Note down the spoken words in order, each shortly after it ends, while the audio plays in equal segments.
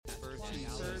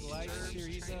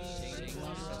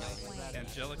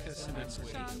Angelicus and its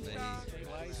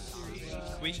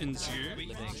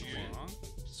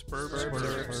Sperb.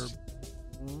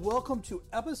 Welcome to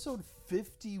episode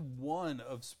 51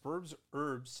 of Sperb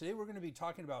Herbs. Today we're going to be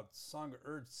talking about Song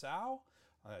Cao.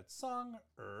 Song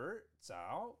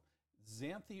Cao,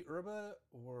 Xanthium Herb,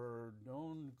 or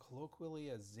known colloquially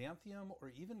as Xanthium, or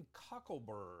even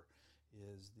cockleburr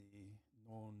is the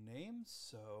known name.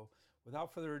 So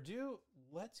without further ado,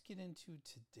 let's get into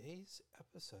today's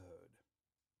episode.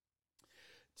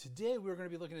 Today we're going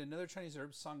to be looking at another Chinese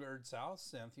herb, Song Cao,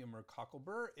 Xanthium or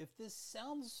cockleburr. If this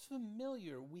sounds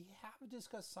familiar, we have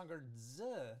discussed Song Zi,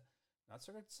 not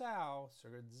Song Cao,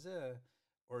 Song Zi,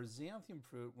 or Xanthium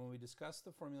fruit when we discussed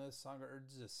the formula Song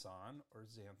San or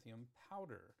Xanthium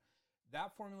powder.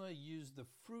 That formula used the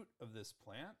fruit of this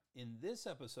plant. In this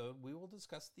episode, we will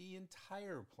discuss the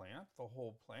entire plant, the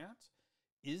whole plant.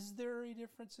 Is there a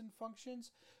difference in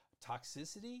functions?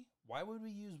 Toxicity? Why would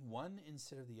we use one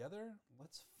instead of the other?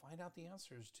 Let's find out the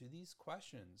answers to these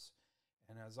questions.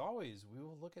 And as always, we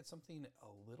will look at something a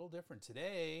little different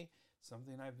today,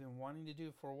 something I've been wanting to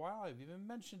do for a while. I've even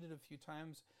mentioned it a few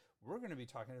times. We're going to be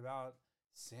talking about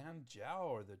jiao,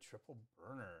 or the triple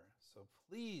burner. So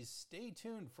please stay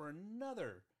tuned for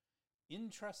another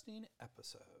interesting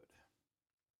episode.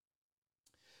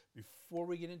 Before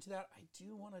we get into that, I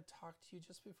do want to talk to you,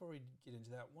 just before we get into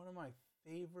that, one of my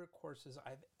favorite courses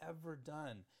I've ever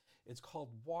done. It's called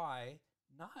Why,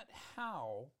 Not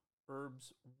How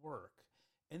Herbs Work.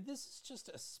 And this is just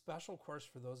a special course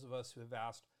for those of us who have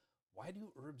asked, why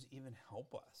do herbs even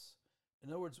help us? In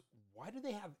other words, why do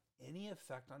they have any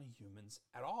effect on humans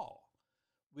at all?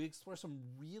 We explore some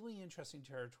really interesting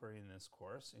territory in this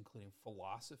course, including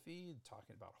philosophy,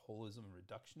 talking about holism and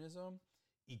reductionism,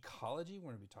 ecology,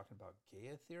 we're going to be talking about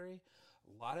Gaia theory,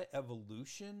 a lot of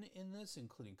evolution in this,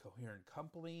 including coherent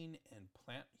coupling and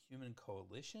plant-human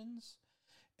coalitions,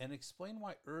 and explain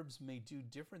why herbs may do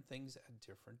different things at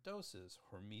different doses,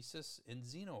 hormesis and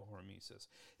xenohormesis.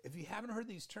 If you haven't heard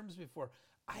these terms before,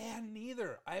 I hadn't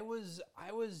either. I was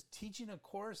teaching a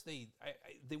course. They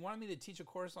wanted me to teach a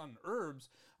course on herbs,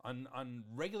 on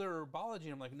regular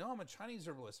herbology. I'm like, no, I'm a Chinese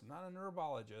herbalist. I'm not an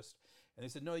herbologist. And they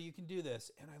said, no, you can do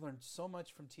this. And I learned so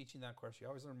much from teaching that course. You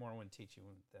always learn more when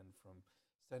teaching than from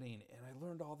studying. And I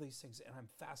learned all these things, and I'm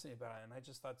fascinated by it. And I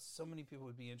just thought so many people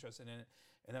would be interested in it.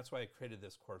 And that's why I created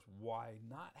this course, Why,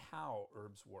 Not How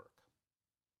Herbs Work.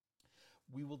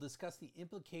 We will discuss the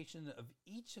implication of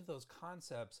each of those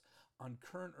concepts on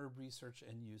current herb research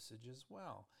and usage as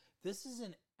well. This is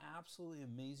an absolutely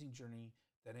amazing journey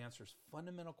that answers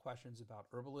fundamental questions about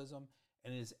herbalism,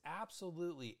 and it is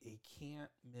absolutely a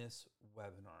can't miss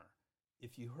webinar.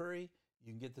 If you hurry,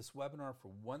 you can get this webinar for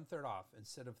 1/3 off.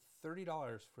 Instead of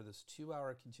 $30 for this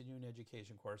 2-hour continuing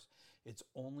education course, it's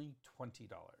only $20.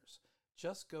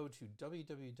 Just go to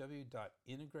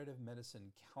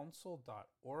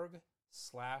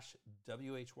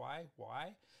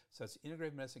www.integrativemedicinecouncil.org/WHY. So that's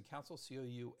Integrative Medicine Council,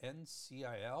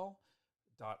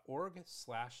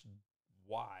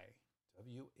 COUNCIL.org/WHY.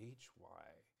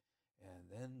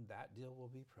 And then that deal will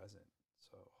be present.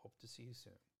 So hope to see you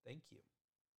soon. Thank you.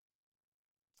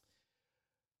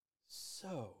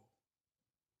 So,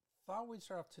 thought we'd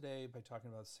start off today by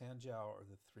talking about Sanjiao, or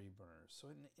the three burners. So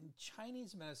in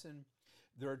Chinese medicine,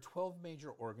 there are 12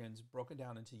 major organs broken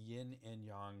down into yin and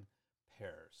yang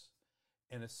pairs,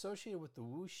 and associated with the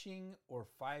wuxing, or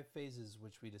 5 phases,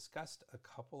 which we discussed a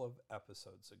couple of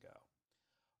episodes ago.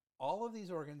 All of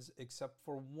these organs, except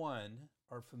for one,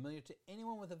 are familiar to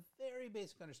anyone with a very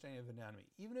basic understanding of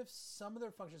anatomy, even if some of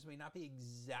their functions may not be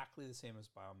exactly the same as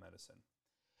biomedicine.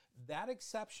 That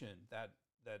exception, that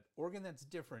organ that's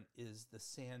different, is the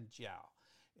Sanjiao,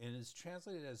 and is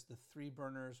translated as the three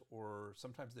burners, or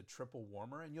sometimes the triple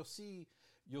warmer. And you'll see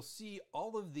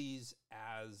all of these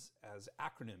as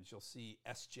acronyms. You'll see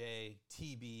SJ,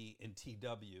 TB, and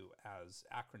TW as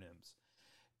acronyms.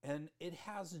 And it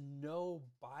has no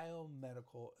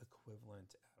biomedical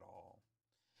equivalent at all.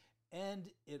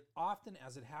 And it often,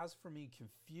 as it has for me,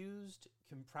 confused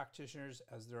practitioners,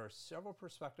 as there are several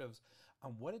perspectives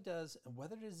on what it does and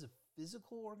whether it is a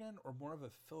physical organ or more of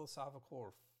a philosophical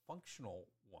or functional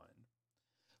one.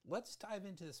 Let's dive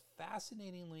into this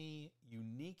fascinatingly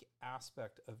unique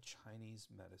aspect of Chinese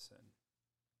medicine.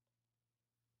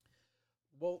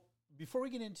 Well, before we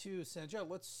get into Sanjiao,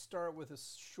 let's start with a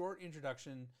short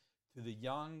introduction to the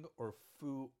yang or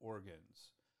fu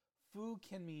organs. Fu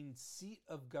can mean seat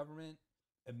of government,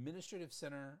 administrative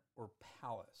center, or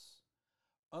palace.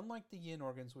 Unlike the yin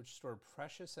organs, which store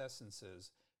precious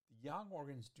essences, the yang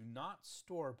organs do not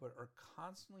store but are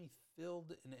constantly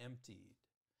filled and emptied.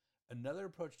 Another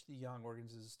approach to the yang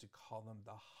organs is to call them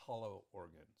the hollow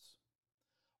organs.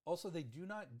 Also, they do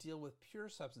not deal with pure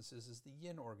substances as the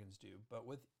yin organs do, but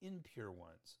with impure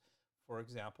ones. For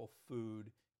example,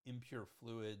 food, impure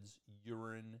fluids,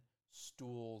 urine,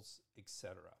 stools,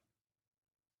 etc.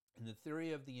 In the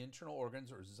theory of the internal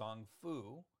organs, or zang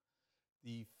fu,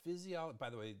 the physiology, by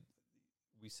the way,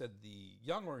 we said the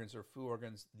yang organs are fu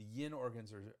organs, the yin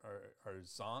organs are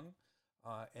zang,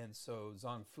 and so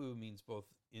zang fu means both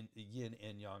yin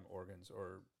and yang organs,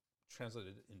 or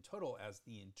translated in total as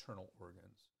the internal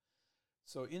organs.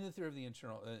 So in the theory of the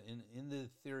internal, in the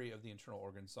theory of the internal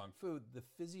organs, zang fu, the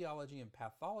physiology and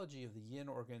pathology of the yin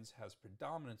organs has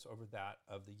predominance over that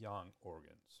of the yang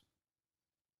organs.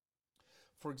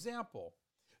 For example,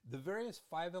 the various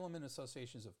 5-element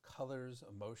associations of colors,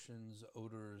 emotions,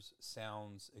 odors,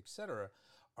 sounds, etc.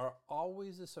 are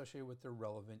always associated with their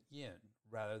relevant yin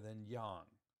rather than yang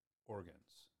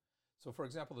organs. So for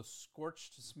example, the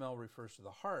scorched smell refers to the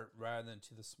heart rather than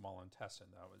to the small intestine.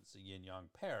 That was the yin-yang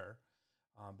pair,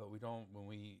 but we don't, when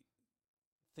we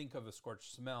think of a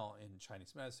scorched smell in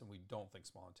Chinese medicine, we don't think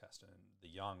small intestine. The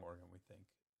yang organ, we think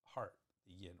heart,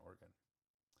 the yin organ.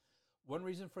 One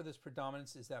reason for this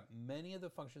predominance is that many of the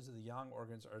functions of the yang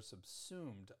organs are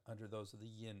subsumed under those of the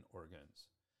yin organs.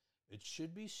 It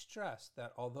should be stressed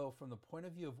that although from the point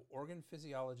of view of organ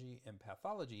physiology and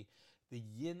pathology, the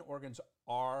yin organs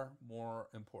are more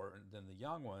important than the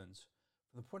yang ones,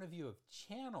 from the point of view of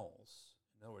channels,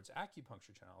 in other words,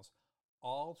 acupuncture channels,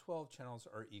 all 12 channels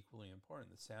are equally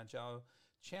important. The Sanjiao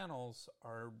channels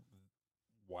are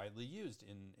widely used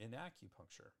in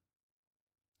acupuncture.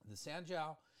 The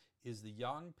Sanjiao is the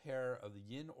yang pair of the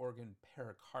yin organ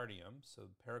pericardium. So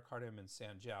pericardium and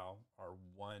Sanjiao are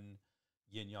one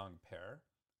yin-yang pair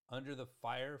under the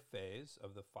fire phase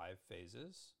of the 5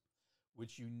 phases,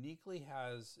 which uniquely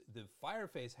has, the fire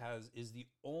phase is the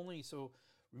only, so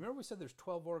remember we said there's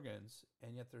 12 organs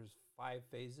and yet there's 5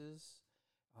 phases.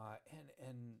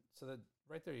 And so that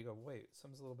right there you go, wait,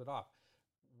 something's a little bit off.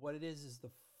 What it is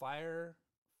the fire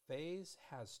phase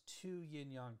has 2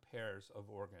 yin-yang pairs of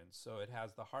organs. So it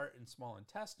has the heart and small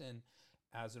intestine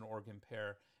as an organ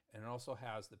pair, and it also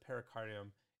has the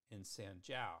pericardium and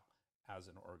Sanjiao as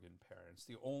an organ pair. And it's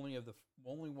the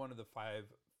only one of the 5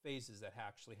 phases that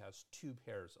actually has 2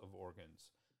 pairs of organs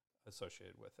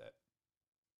associated with it.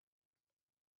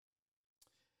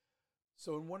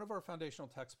 So in one of our foundational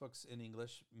textbooks in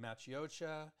English,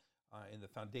 Machiocha, in the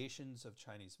Foundations of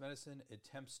Chinese Medicine,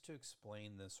 attempts to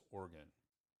explain this organ.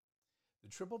 The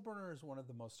triple burner is one of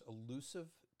the most elusive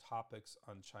topics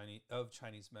of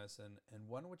Chinese medicine, and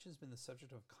one which has been the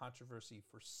subject of controversy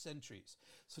for centuries.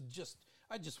 So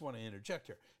I just want to interject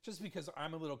here. Just because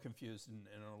I'm a little confused and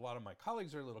a lot of my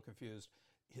colleagues are a little confused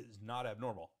is not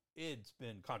abnormal. It's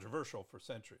been controversial for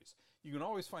centuries. You can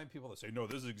always find people that say, no,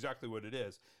 this is exactly what it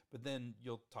is. But then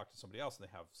you'll talk to somebody else and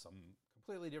they have some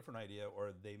completely different idea,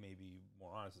 or they may be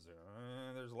more honest and say,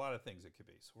 there's a lot of things it could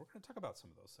be. So we're going to talk about some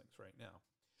of those things right now.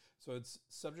 So it's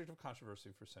subject of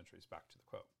controversy for centuries, back to the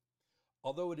quote.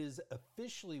 Although it is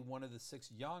officially one of the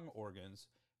 6 yang organs,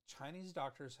 Chinese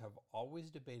doctors have always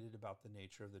debated about the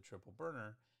nature of the triple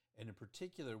burner, and in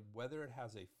particular, whether it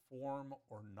has a form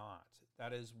or not.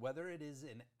 That is, whether it is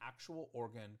an actual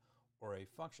organ or a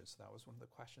function. So that was one of the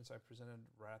questions I presented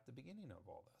right at the beginning of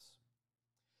all this.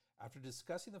 After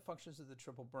discussing the functions of the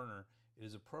triple burner, it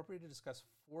is appropriate to discuss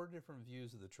 4 different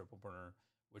views of the triple burner,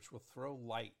 which will throw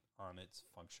light on its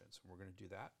functions. And we're going to do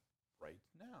that right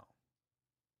now.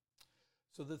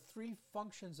 So the 3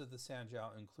 functions of the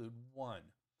Sanjiao include 1,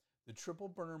 the triple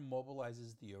burner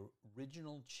mobilizes the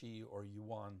original qi, or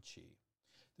yuan qi.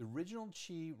 The original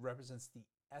qi represents the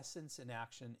essence in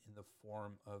action in the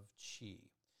form of qi.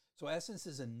 So essence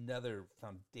is another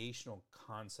foundational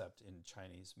concept in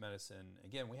Chinese medicine.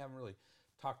 Again, we haven't really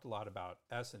talked a lot about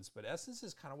essence, but essence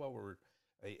is kind of what we're,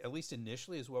 at least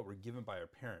initially, is what we're given by our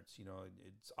parents. You know,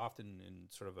 it's often in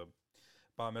sort of a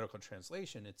biomedical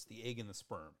translation, it's the egg and the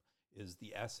sperm is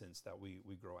the essence that we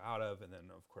grow out of. And then,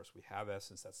 of course, we have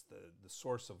essence. That's the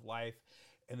source of life.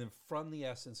 And then from the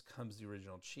essence comes the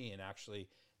original qi, and actually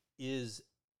is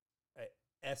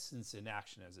essence in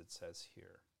action, as it says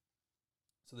here.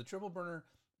 So the triple burner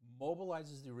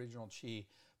mobilizes the original qi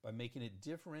by making it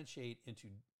differentiate into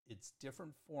its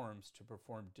different forms to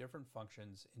perform different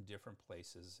functions in different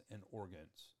places and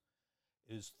organs.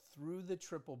 It is through the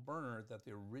triple burner that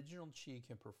the original qi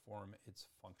can perform its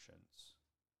functions.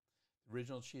 The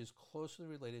original qi is closely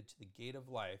related to the gate of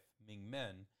life, Ming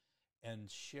Men,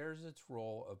 and shares its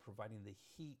role of providing the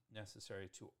heat necessary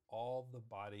to all the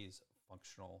body's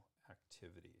functional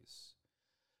activities.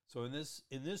 So in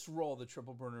this role, the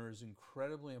triple burner is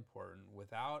incredibly important.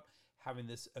 Without having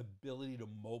this ability to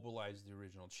mobilize the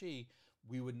original qi,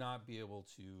 we would not be able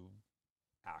to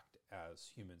act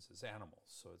as humans, as animals.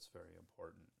 So it's very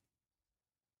important.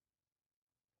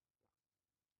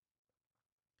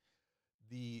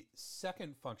 The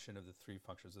second function of the three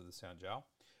functions of the Sanjiao,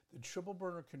 the triple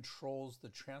burner controls the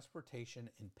transportation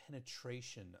and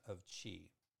penetration of qi.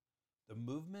 The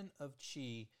movement of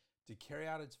qi to carry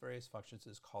out its various functions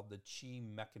is called the qi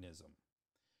mechanism.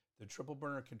 The triple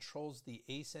burner controls the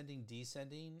ascending,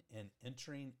 descending, and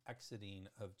entering, exiting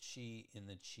of qi in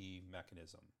the qi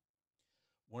mechanism.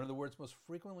 One of the words most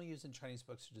frequently used in Chinese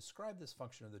books to describe this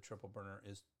function of the triple burner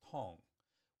is tong,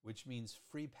 which means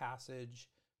free passage,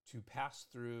 to pass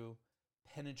through,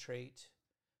 penetrate.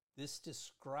 This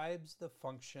describes the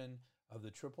function of the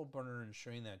triple burner,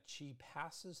 ensuring that qi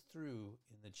passes through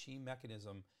in the qi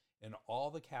mechanism in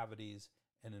all the cavities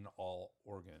and in all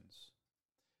organs.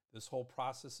 This whole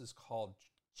process is called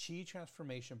qi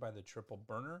transformation by the triple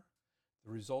burner.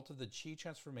 The result of the qi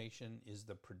transformation is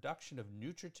the production of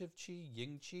nutritive qi,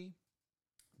 yin qi,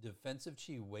 defensive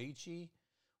qi, wei qi.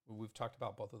 We've talked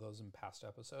about both of those in past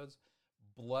episodes.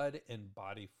 Blood and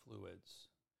body fluids.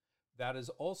 That is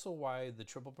also why the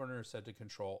triple burner is said to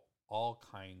control all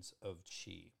kinds of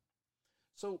qi.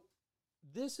 So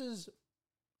this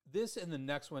and the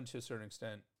next one to a certain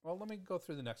extent. Well, let me go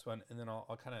through the next one, and then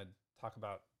I'll kind of talk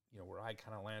about where I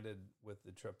kind of landed with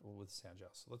the triple with Sanjiao.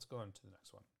 So let's go into the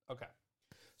next one. Okay.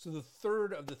 So the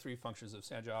third of the three functions of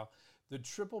Sanjiao, the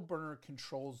triple burner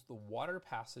controls the water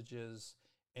passages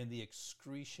and the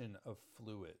excretion of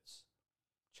fluids.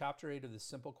 Chapter 8 of the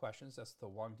Simple Questions, that's the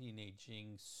Wangdi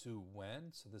Neijing Su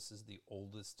Wen. So this is the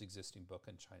oldest existing book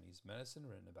in Chinese medicine,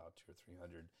 written about 200 or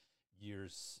 300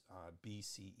 years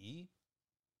BCE.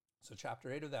 So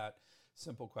chapter 8 of that,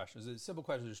 Simple Questions. Simple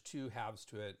Questions, there's two halves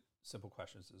to it. Simple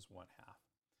Questions is one half.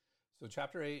 So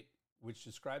chapter 8, which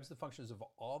describes the functions of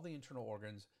all the internal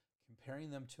organs, comparing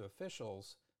them to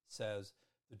officials, says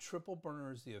the triple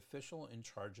burner is the official in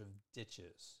charge of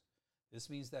ditches. This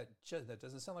means that that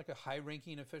doesn't sound like a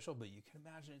high-ranking official, but you can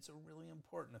imagine it's a really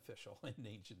important official in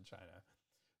ancient China.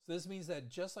 So this means that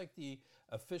just like the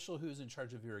official who is in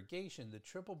charge of irrigation, the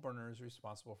triple burner is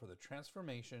responsible for the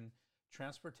transformation,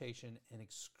 transportation, and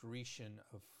excretion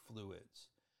of fluids.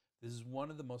 This is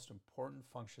one of the most important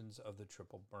functions of the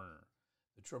triple burner.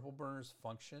 The triple burner's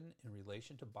function in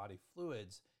relation to body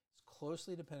fluids is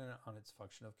closely dependent on its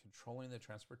function of controlling the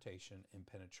transportation and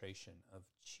penetration of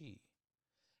qi.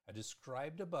 As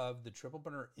described above, the triple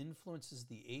burner influences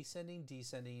the ascending,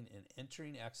 descending, and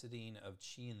entering, exiting of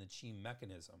qi in the qi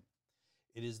mechanism.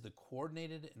 It is the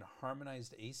coordinated and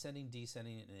harmonized ascending,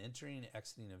 descending, and entering and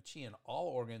exiting of qi in all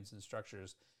organs and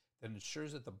structures that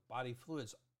ensures that the body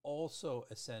fluids also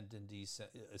ascend,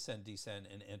 descend,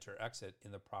 and enter, exit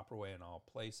in the proper way in all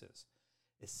places.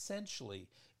 Essentially,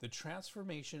 the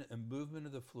transformation and movement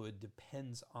of the fluid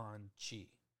depends on qi.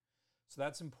 So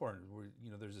that's important.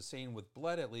 There's a saying with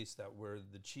blood, at least, that where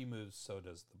the qi moves, so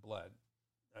does the blood.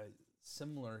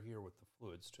 Similar here with the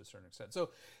fluids to a certain extent.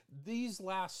 So these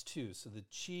last two, so the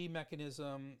qi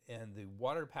mechanism and the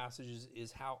water passages,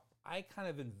 is how I kind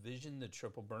of envision the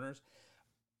triple burners.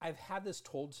 I've had this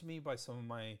told to me by some of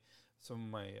my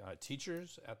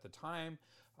teachers at the time.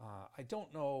 I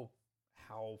don't know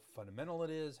how fundamental it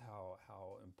is,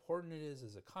 how important it is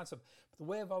as a concept. But the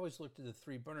way I've always looked at the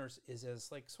three burners is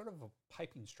as like sort of a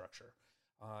piping structure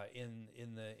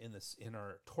in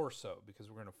our torso, because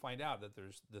we're going to find out that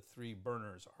there's the three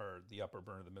burners are the upper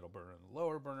burner, the middle burner, and the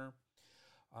lower burner,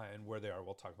 and where they are.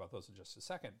 We'll talk about those in just a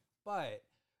second. But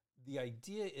the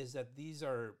idea is that these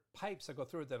are pipes that go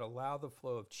through it that allow the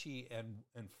flow of qi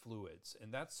and fluids.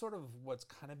 And that's sort of what's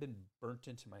kind of been burnt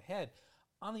into my head.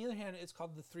 On the other hand, it's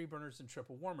called the three burners and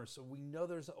triple warmers. So we know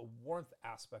there's a warmth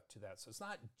aspect to that. So it's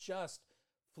not just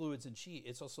fluids and qi.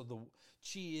 It's also the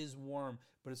qi is warm,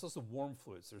 but it's also warm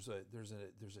fluids. There's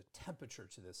a temperature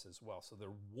to this as well. So they're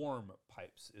warm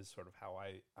pipes is sort of how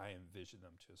I envision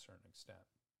them to a certain extent.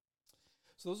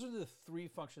 So those are the three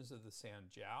functions of the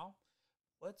Sanjiao.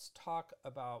 Let's talk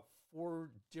about four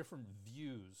different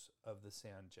views of the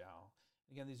Sanjiao.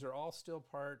 Again, these are all still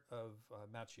part of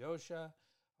Machiosha,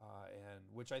 and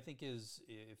which I think is,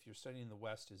 if you're studying in the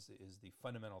West, is the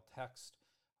fundamental text.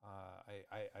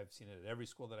 I've seen it at every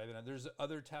school that I've been at. There's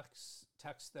other texts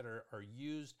that are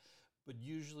used, but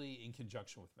usually in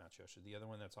conjunction with Machiosha. The other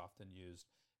one that's often used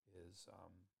is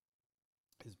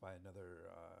by another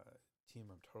team.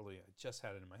 I just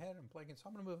had it in my head. I'm blanking, so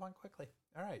I'm going to move on quickly.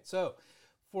 All right, so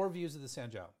 4 views of the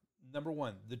Sanjiao. Number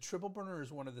 1, the triple burner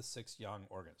is one of the 6 yang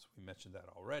organs. We mentioned that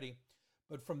already.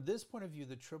 But from this point of view,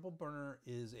 the triple burner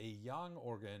is a yang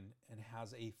organ and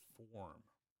has a form.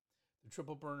 The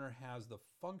triple burner has the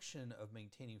function of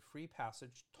maintaining free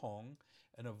passage, tong,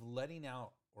 and of letting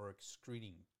out or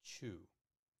excreting, chu.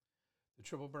 The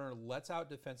triple burner lets out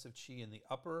defensive qi in the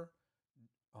upper,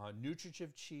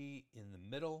 nutritive qi in the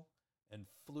middle, and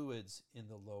fluids in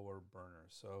the lower burner.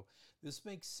 So this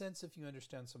makes sense if you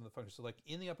understand some of the functions. So like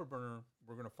in the upper burner,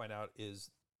 we're going to find out is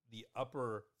the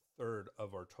upper third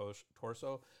of our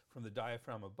torso from the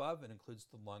diaphragm above. It includes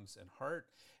the lungs and heart.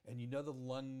 And you know the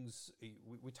lungs,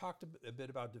 we talked a bit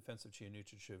about defensive qi and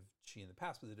nutritive qi in the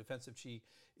past, but the defensive qi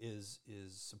is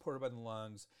supported by the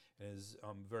lungs and is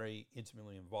very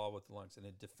intimately involved with the lungs, and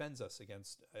it defends us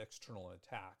against external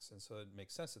attacks. And so it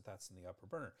makes sense that that's in the upper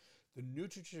burner. The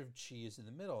nutritive qi is in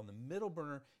the middle, and the middle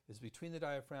burner is between the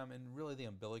diaphragm and really the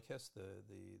umbilicus, the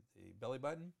belly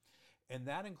button. And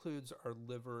that includes our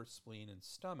liver, spleen, and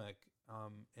stomach.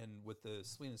 And with the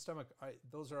spleen and stomach,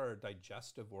 those are our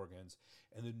digestive organs.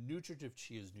 And the nutritive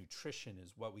qi is nutrition,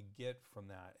 is what we get from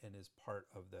that, and is part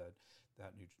of the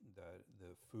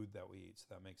food that we eat. So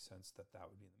that makes sense that that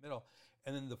would be in the middle.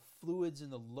 And then the fluids in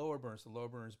the lower burners, the lower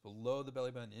burners below the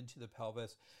belly button into the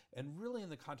pelvis. And really in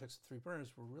the context of three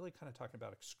burners, we're really kind of talking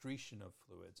about excretion of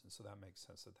fluids. And so that makes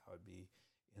sense that that would be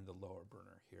in the lower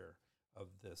burner here of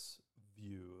this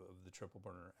view of the triple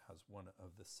burner as one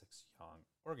of the 6 yang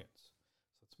organs. So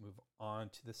let's move on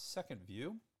to the second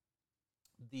view.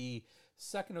 The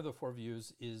second of the 4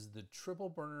 views is the triple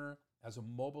burner as a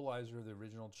mobilizer of the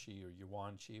original qi, or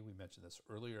yuan qi. We mentioned this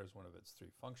earlier as one of its 3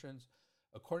 functions.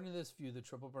 According to this view, the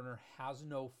triple burner has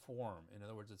no form. In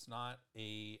other words, it's not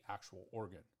an actual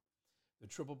organ. The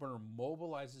triple burner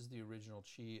mobilizes the original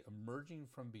qi emerging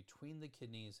from between the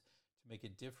kidneys to make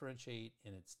it differentiate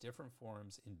in its different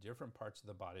forms in different parts of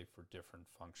the body for different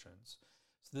functions.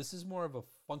 So this is more of a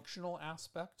functional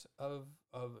aspect of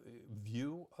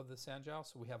view of the Sanjiao.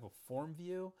 So we have a form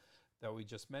view that we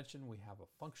just mentioned. We have a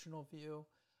functional view.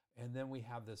 And then we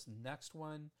have this next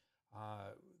one.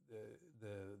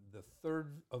 The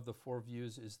third of the 4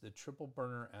 views is the triple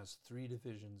burner as 3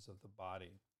 divisions of the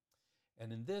body.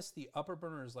 And in this, the upper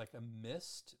burner is like a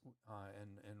mist,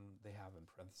 and they have in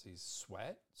parentheses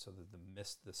sweat, so that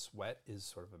the sweat is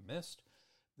sort of a mist.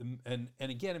 And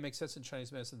again, it makes sense in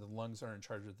Chinese medicine. The lungs are in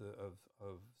charge of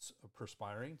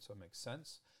perspiring, so it makes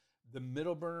sense. The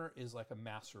middle burner is like a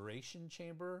maceration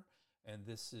chamber, and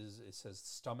it says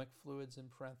stomach fluids in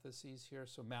parentheses here.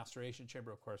 So maceration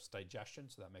chamber, of course, digestion,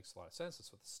 so that makes a lot of sense.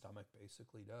 That's what the stomach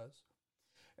basically does.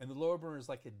 And the lower burner is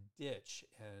like a ditch,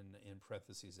 and in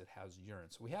parentheses it has urine.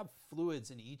 So we have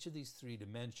fluids in each of these 3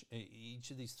 divisions,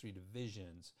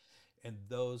 and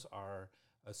those are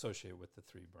associated with the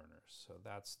 3 burners. So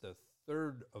that's the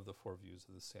third of the 4 views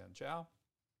of the Sanjiao.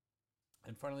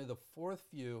 And finally, the 4th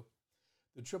view,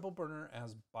 the triple burner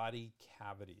as body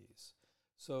cavities.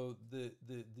 So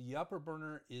the upper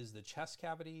burner is the chest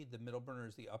cavity, the middle burner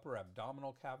is the upper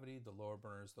abdominal cavity, the lower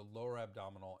burner is the lower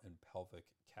abdominal and pelvic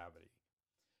cavity.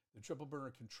 The triple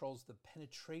burner controls the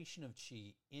penetration of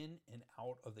qi in and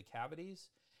out of the cavities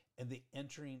and the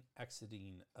entering,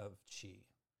 exiting of qi.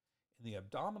 In the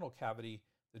abdominal cavity,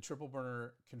 the triple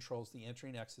burner controls the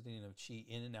entering, exiting of qi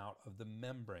in and out of the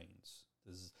membranes.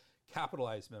 This is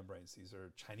capitalized membranes. These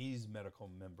are Chinese medical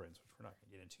membranes, which we're not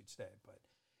going to get into today. But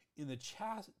in the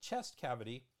chest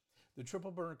cavity, the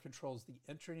triple burner controls the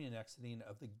entering and exiting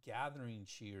of the gathering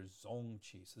qi, or zong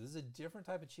qi. So this is a different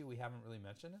type of qi we haven't really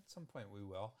mentioned. At some point we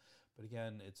will. But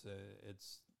again, it's a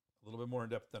little bit more in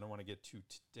depth than I want to get to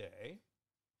today.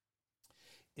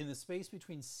 In the space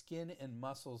between skin and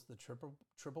muscles, the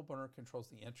triple burner controls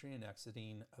the entering and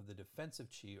exiting of the defensive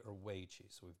qi, or wei qi.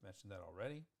 So we've mentioned that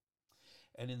already.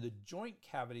 And in the joint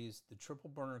cavities, the triple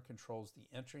burner controls the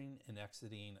entering and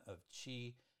exiting of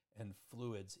qi and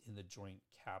fluids in the joint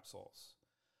capsules.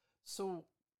 So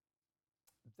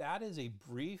that is a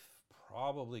brief,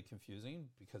 probably confusing,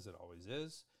 because it always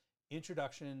is,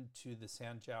 introduction to the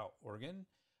Sanjiao organ.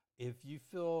 If you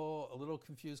feel a little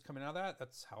confused coming out of that,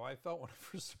 that's how I felt when I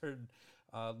first started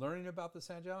learning about the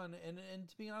Sanjiao. And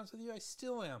to be honest with you, I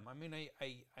still am. I mean,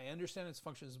 I understand its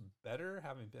functions better,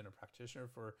 having been a practitioner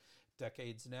for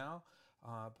decades now,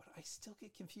 but I still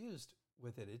get confused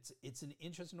with it. It's an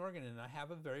interesting organ, and I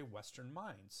have a very Western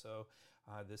mind. So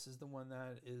this is the one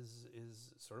that is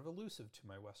sort of elusive to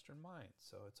my Western mind.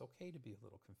 So it's okay to be a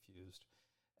little confused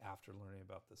after learning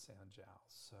about the Sanjiao.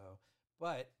 So,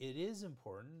 but it is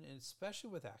important, and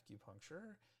especially with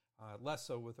acupuncture, less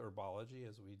so with herbology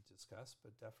as we discussed,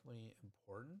 but definitely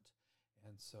important.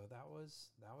 And so that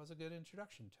was a good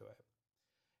introduction to it.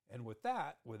 And with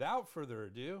that, without further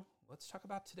ado, let's talk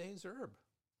about today's herb.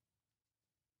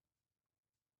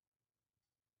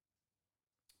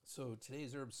 So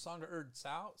today's herb, Xanthium,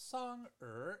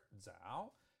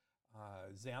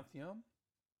 Xanthium.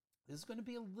 This is going to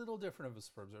be a little different of a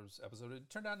Sperb Herbs episode. It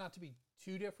turned out not to be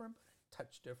too different, but a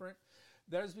touch different.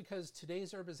 That is because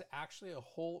today's herb is actually a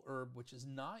whole herb which is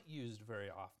not used very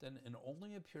often and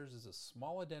only appears as a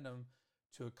small addendum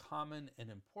to a common and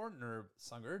important herb,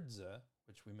 Sangerdza,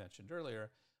 which we mentioned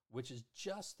earlier, which is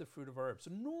just the fruit of our herb.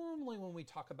 So normally when we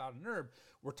talk about an herb,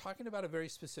 we're talking about a very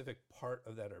specific part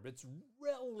of that herb. It's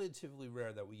relatively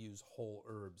rare that we use whole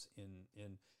herbs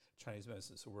in Chinese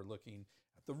medicine. So we're looking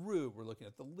at the root, we're looking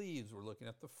at the leaves, we're looking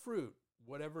at the fruit,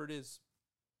 whatever it is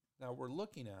that we're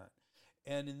looking at.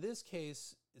 And in this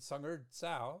case,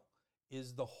 Sangerdza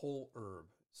is the whole herb.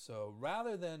 So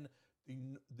rather than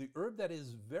the herb that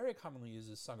is very commonly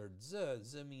used is Sangerdza,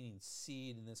 z meaning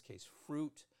seed, in this case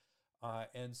fruit.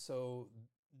 And so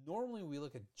normally we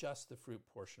look at just the fruit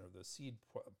portion, or the seed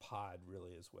pod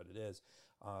really is what it is,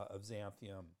 of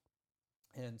Xanthium.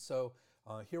 And so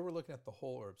here we're looking at the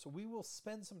whole herb. So we will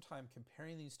spend some time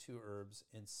comparing these two herbs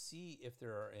and see if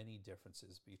there are any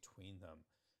differences between them.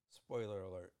 Spoiler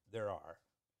alert, there are.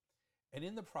 And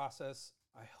in the process,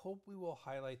 I hope we will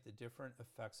highlight the different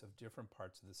effects of different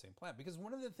parts of the same plant. Because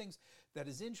one of the things that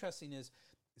is interesting is,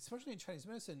 especially in Chinese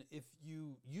medicine, if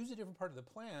you use a different part of the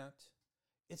plant,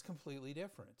 it's completely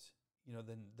different,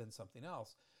 than something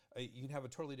else. You can have a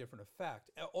totally different effect.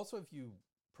 Also, if you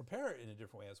prepare it in a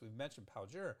different way, as we've mentioned,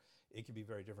 Paojir, it can be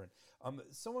very different.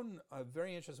 Someone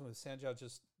very interested with Sanjiao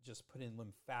just put in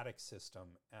lymphatic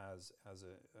system as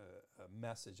a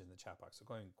message in the chat box. So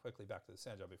going quickly back to the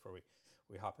Sanjiao before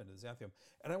we hop into the Xanthium.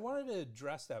 And I wanted to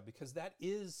address that because that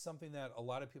is something that a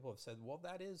lot of people have said, well,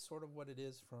 that is sort of what it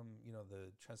is from,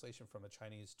 the translation from a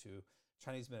Chinese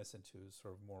medicine to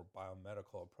sort of more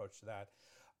biomedical approach to that.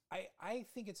 I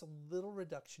think it's a little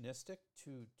reductionistic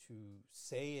to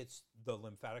say it's the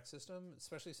lymphatic system,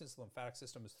 especially since the lymphatic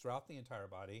system is throughout the entire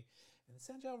body. And the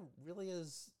Sanjiao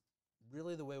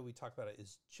really the way we talk about it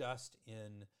is just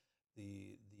in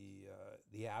the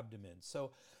abdomen.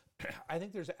 So I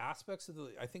think there's aspects of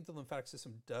I think the lymphatic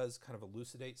system does kind of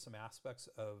elucidate some aspects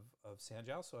of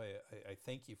Sanjiao. So I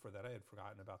thank you for that. I had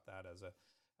forgotten about that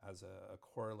as a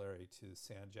corollary to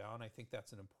Sanjiao. And I think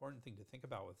that's an important thing to think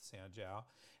about with Sanjiao.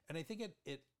 And I think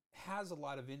it has a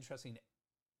lot of interesting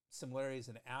similarities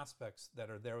and aspects that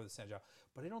are there with Sanjiao.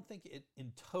 But I don't think it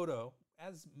in toto,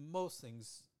 as most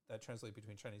things that translate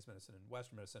between Chinese medicine and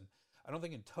Western medicine, I don't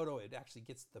think in toto it actually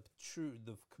gets the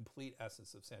complete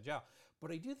essence of Sanjiao.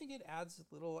 But I do think it adds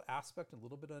a little aspect, a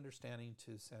little bit of understanding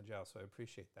to Sanjiao. So I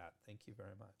appreciate that. Thank you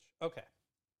very much. Okay.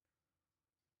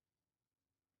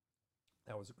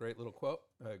 That was a great little quote,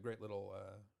 a great little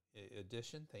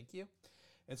addition. Thank you.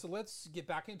 And so let's get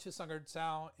back into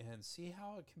Sangerdza and see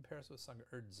how it compares with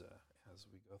Sangerdza as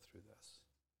we go through this.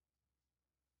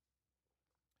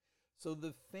 So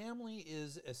the family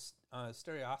is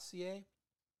Asteraceae.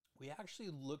 We actually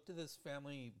looked at this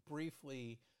family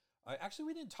briefly. Actually,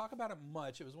 we didn't talk about it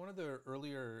much. It was one of the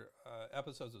earlier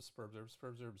episodes of Sperb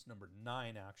Herbs number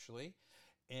 9, actually.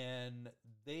 And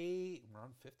they were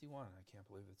on 51. I can't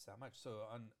believe it's that much. So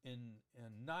in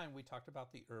 9, we talked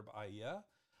about the herb Aya,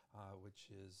 which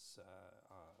is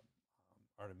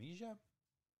Artemisia,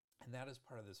 and that is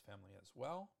part of this family as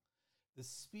well. The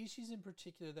species in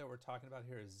particular that we're talking about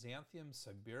here is Xanthium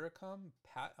sibiricum,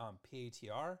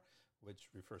 PATR, which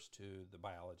refers to the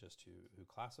biologist who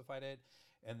classified it.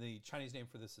 And the Chinese name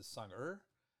for this is Sang'er.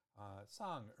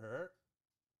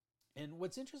 And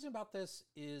what's interesting about this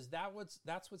is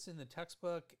that's what's in the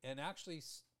textbook, and actually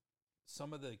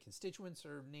some of the constituents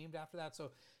are named after that. So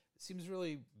it seems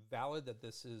really valid that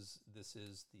this is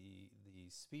the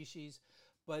species.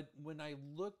 But when I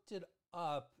looked it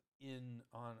up in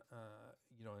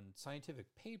scientific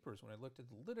papers, when I looked at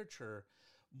the literature,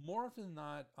 more often than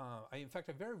not, I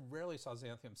very rarely saw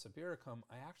Xanthium sibiricum.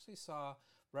 I actually saw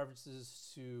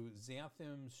references to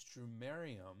Xanthium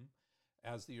strumarium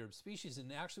as the herb species.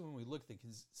 And actually, when we look at the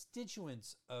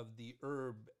constituents of the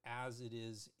herb as it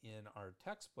is in our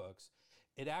textbooks,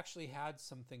 it actually had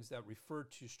some things that refer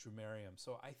to strumarium.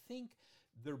 So I think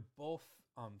they're both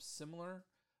similar.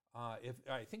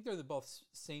 I think they're both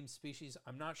same species.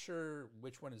 I'm not sure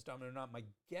which one is dominant or not. My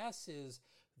guess is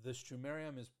the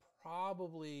strumarium is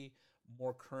probably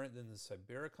more current than the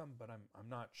sibiricum, but I'm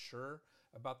not sure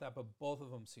about that. But both of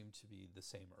them seem to be the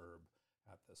same herb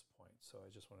at this point. So I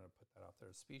just wanted to put that out there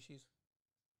as species.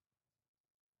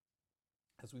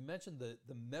 As we mentioned,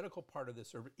 the medical part of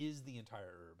this herb is the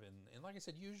entire herb. And like I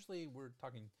said, usually we're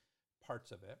talking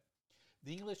parts of it.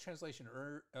 The English translation,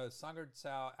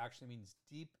 Sangerdza, actually means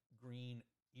deep green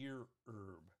ear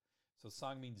herb. So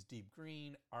sang means deep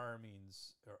green, ar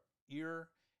means ear,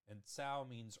 And cao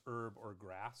means herb or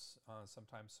grass,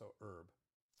 sometimes, so herb.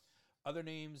 Other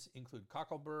names include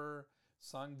cockleburr,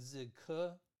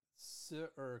 sangzike,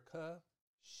 si-ke,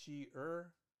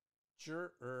 shi-er,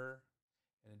 jir-er,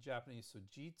 and in Japanese,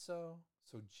 sojiso,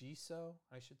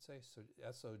 I should say,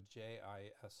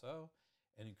 S-O-J-I-S-O,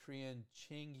 and in Korean,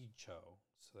 changgicho,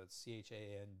 so that's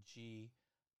C-H-A-N-G-I-C-H-O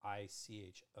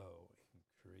in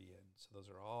Korean. So those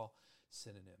are all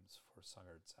synonyms for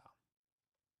sungerd cao.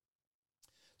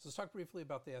 So let's talk briefly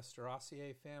about the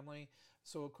Asteraceae family.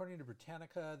 So according to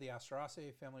Britannica, the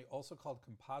Asteraceae family, also called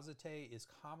Compositae, is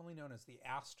commonly known as the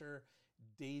aster,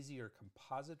 daisy, or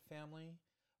composite family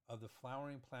of the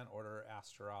flowering plant order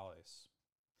Asterales.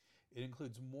 It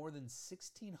includes more than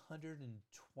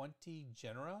 1,620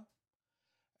 genera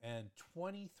and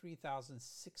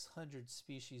 23,600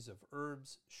 species of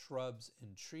herbs, shrubs,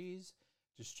 and trees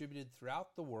distributed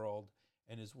throughout the world,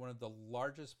 and is one of the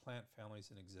largest plant families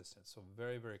in existence. So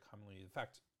very, very commonly. In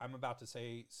fact, I'm about to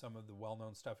say some of the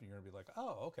well-known stuff, and you're going to be like,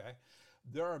 oh, okay.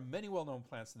 There are many well-known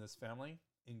plants in this family,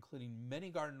 including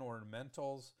many garden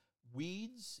ornamentals,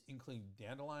 weeds, including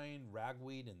dandelion,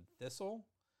 ragweed, and thistle,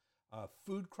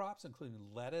 food crops, including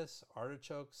lettuce,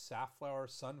 artichoke, safflower,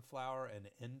 sunflower, and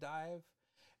endive.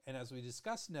 And as we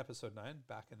discussed in episode 9,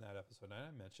 back in that episode 9,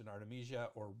 I mentioned Artemisia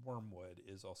or wormwood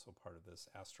is also part of this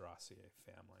Asteraceae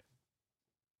family.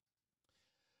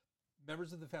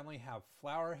 Members of the family have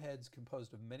flower heads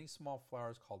composed of many small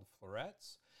flowers called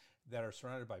florets that are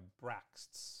surrounded by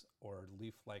bracts or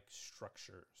leaf-like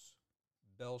structures.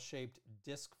 Bell-shaped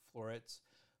disc florets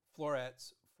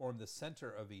form the center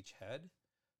of each head.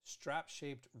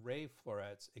 Strap-shaped ray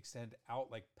florets extend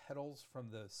out like petals from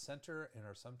the center and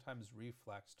are sometimes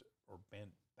reflexed or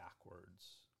bent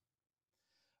backwards.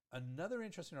 Another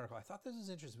interesting article, I thought this was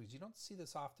interesting because you don't see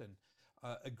this often,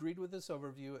 agreed with this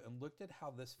overview and looked at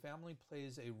how this family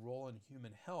plays a role in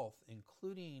human health,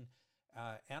 including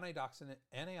antioxidant,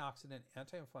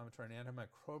 anti-inflammatory, and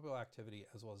antimicrobial activity,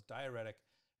 as well as diuretic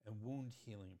and wound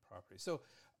healing properties. So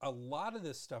a lot of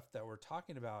this stuff that we're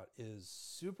talking about is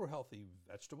super healthy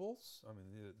vegetables. I mean,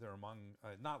 they're among,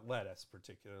 not lettuce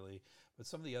particularly, but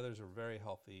some of the others are very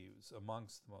healthy,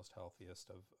 amongst the most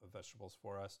healthiest of vegetables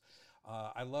for us.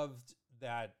 I loved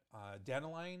that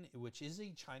dandelion, which is a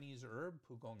Chinese herb,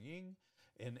 pugong ying,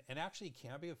 and actually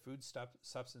can be a food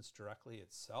substance directly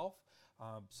itself.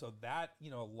 So that,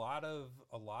 a lot of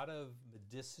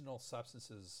medicinal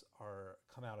substances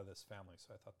come out of this family.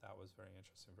 So I thought that was very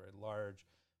interesting, very large,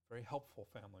 very helpful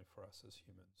family for us as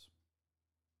humans.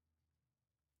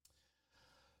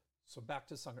 So back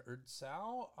to sungerd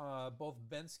cao. Both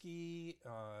Bensky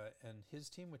and his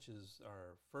team, which is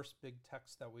our first big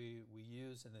text that we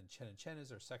use, and then Chen and Chen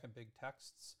is our second big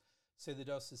texts, say the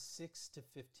dose is 6 to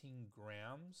 15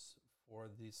 grams for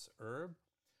this herb.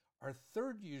 Our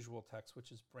third usual text,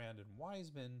 which is Brandon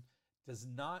Wiseman, does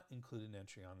not include an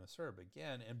entry on this herb.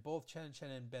 Again, and both Chen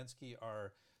and Bensky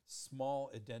are small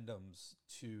addendums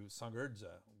to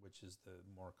sungerdza, which is the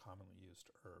more commonly used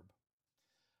herb.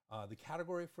 The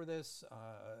category for this,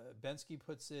 Bensky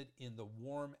puts it in the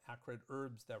warm, acrid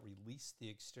herbs that release the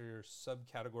exterior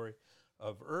subcategory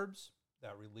of herbs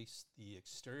that release the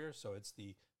exterior. So it's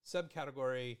the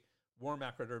subcategory, warm,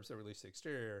 acrid herbs that release the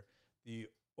exterior. The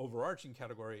overarching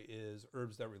category is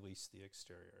herbs that release the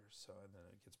exterior. So, and then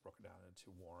it gets broken down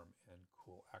into warm and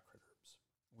cool, acrid herbs.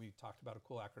 We talked about a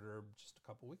cool, acrid herb just a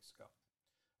couple weeks ago,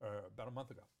 or about a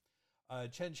month ago.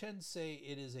 Chen say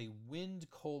it is a wind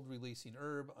cold releasing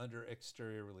herb under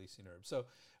exterior releasing herb. So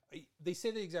they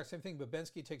say the exact same thing, but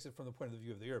Bensky takes it from the point of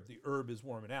view of the herb. The herb is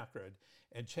warm and acrid,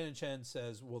 and Chen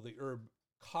says, well, the herb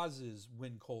causes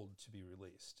wind cold to be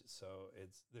released. So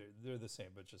they're the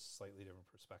same, but just slightly different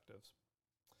perspectives.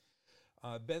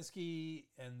 Bensky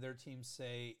and their team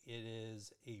say it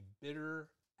is a bitter,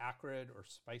 acrid, or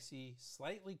spicy,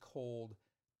 slightly cold,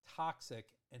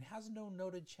 toxic, and has no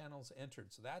noted channels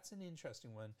entered. So that's an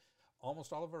interesting one.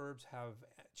 Almost all of our herbs have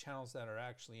channels that are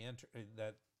actually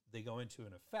that they go into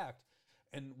an effect.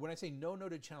 And when I say no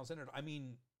noted channels entered, I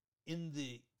mean in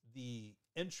the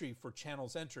entry for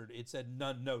channels entered, it said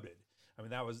none noted. I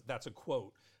mean that's a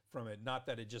quote from it, not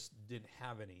that it just didn't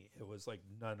have any. It was like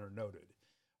none are noted.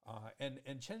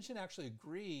 And Chen actually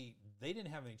agree they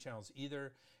didn't have any channels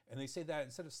either. And they say that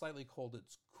instead of slightly cold,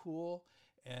 it's cool.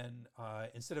 And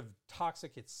instead of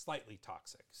toxic, it's slightly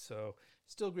toxic. So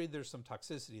still agreed there's some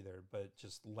toxicity there, but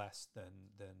just less than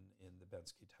in the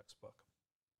Bensky textbook.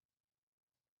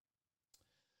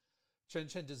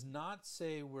 Chen does not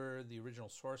say where the original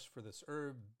source for this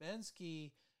herb.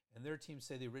 Bensky And their team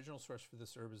say the original source for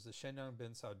this herb is the Shenang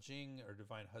Ben Sao Jing, or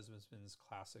Divine Husbandman's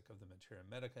classic of the Materia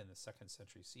Medica in the 2nd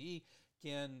century CE.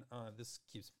 Again, this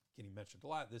keeps getting mentioned a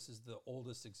lot. This is the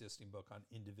oldest existing book on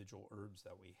individual herbs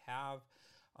that we have.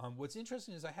 What's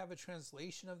interesting is I have a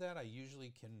translation of that. I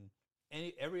usually can,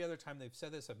 every other time they've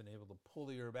said this, I've been able to pull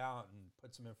the herb out and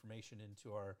put some information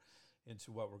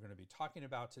into what we're going to be talking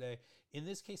about today. In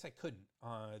this case, I couldn't.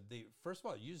 They, first of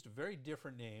all, used a very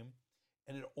different name,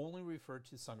 and it only referred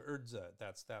to Sang'erzi.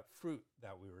 That's that fruit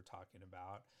that we were talking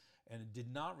about, and it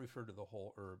did not refer to the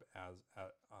whole herb as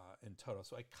in total.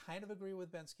 So I kind of agree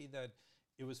with Bensky that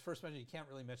it was first mentioned. You can't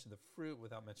really mention the fruit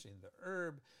without mentioning the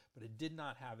herb, but it did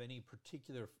not have any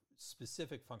particular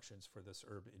specific functions for this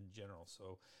herb in general.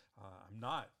 So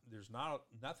there's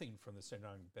nothing from the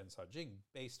Shenang Ben Sao Jing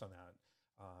based on that.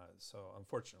 So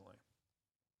unfortunately.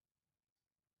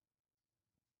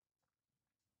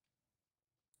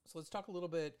 So let's talk a little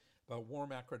bit about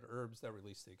warm acrid herbs that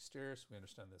release the exterior so we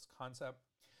understand this concept.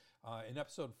 In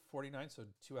episode 49, so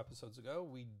 2 episodes ago,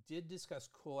 we did discuss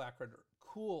cool acrid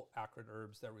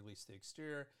herbs that release the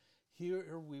exterior.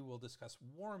 Here we will discuss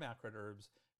warm acrid herbs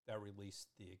that release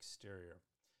the exterior.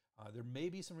 There may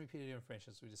be some repeated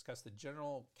information, so we discussed the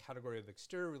general category of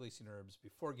exterior releasing herbs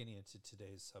before getting into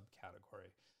today's subcategory.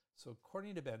 So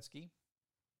according to Bensky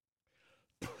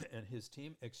and his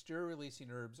team, exterior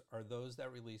releasing herbs are those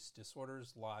that release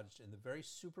disorders lodged in the very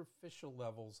superficial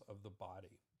levels of the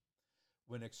body.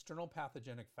 When external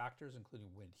pathogenic factors, including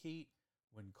wind heat,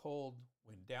 wind cold,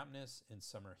 wind dampness, and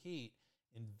summer heat,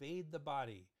 invade the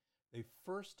body, they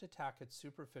first attack its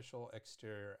superficial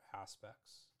exterior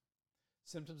aspects.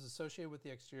 Symptoms associated with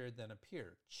the exterior then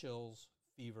appear: chills,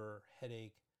 fever,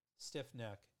 headache, stiff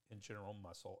neck, and general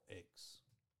muscle aches.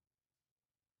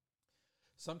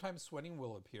 Sometimes sweating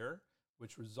will appear,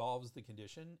 which resolves the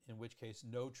condition, in which case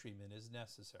no treatment is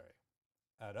necessary.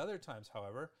 At other times,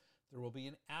 however, there will be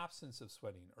an absence of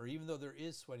sweating, or even though there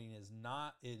is sweating, it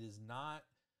is not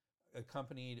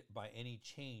accompanied by any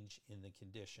change in the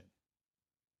condition.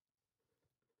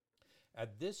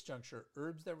 At this juncture,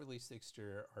 herbs that release the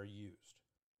exterior are used.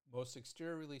 Most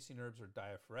exterior releasing herbs are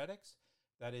diaphoretics,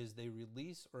 that is, they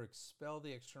release or expel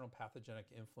the external pathogenic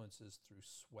influences through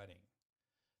sweating.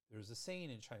 There is a saying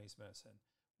in Chinese medicine: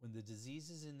 when the disease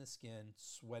is in the skin,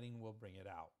 sweating will bring it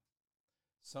out.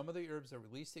 Some of the herbs that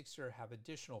release the exterior have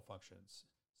additional functions: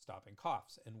 stopping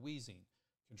coughs and wheezing,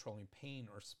 controlling pain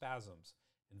or spasms,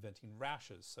 inventing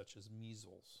rashes such as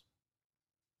measles.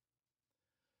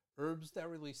 Herbs that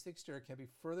release the exterior can be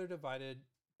further divided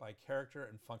by character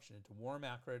and function into warm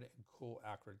acrid and cool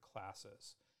acrid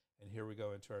classes. And here we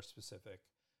go into our specific.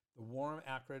 The warm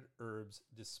acrid herbs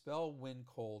dispel wind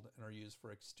cold and are used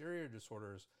for exterior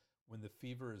disorders when the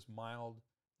fever is mild,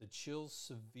 the chills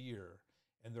severe,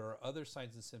 and there are other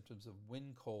signs and symptoms of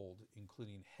wind cold,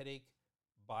 including headache,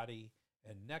 body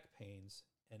and neck pains,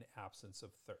 and absence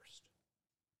of thirst.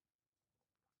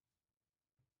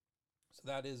 So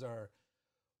that is our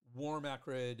warm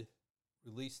acrid,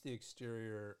 release the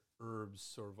exterior herbs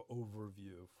sort of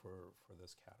overview for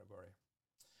this category.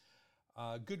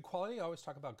 Good quality, I always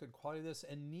talk about good quality of this,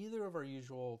 and neither of our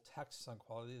usual texts on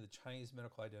quality, the Chinese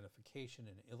Medical Identification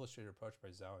and Illustrated Approach by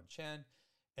Zhao and Chen,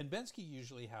 and Bensky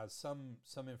usually has some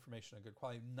information on good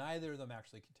quality. Neither of them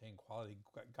actually contain quality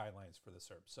guidelines for this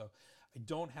herb. So I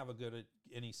don't have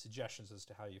any suggestions as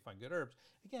to how you find good herbs.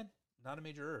 Again, not a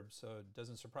major herb, so it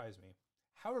doesn't surprise me.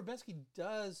 However, Bensky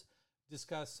does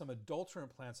discuss some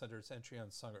adulterant plants under its entry on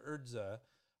Sang'erzi,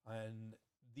 and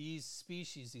these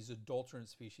species, these adulterant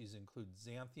species, include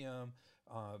Xanthium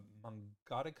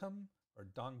mangaticum, or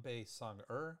Dongbei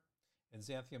Sang'er, and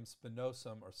Xanthium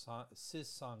spinosum, or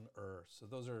Cis Sang'er. So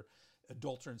those are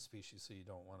adulterant species, so you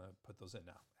don't want to put those in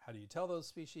now. How do you tell those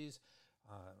species?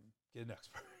 Get an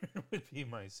expert would be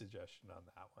my suggestion on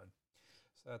that one.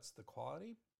 So that's the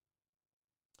quality.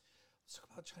 Let's talk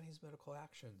about Chinese medical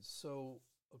actions. So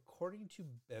according to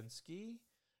Bensky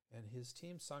and his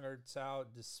team, Sang'er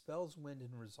dispels wind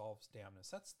and resolves dampness.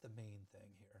 That's the main thing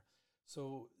here.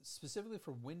 So specifically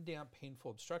for wind damp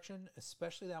painful obstruction,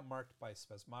 especially that marked by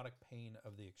spasmodic pain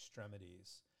of the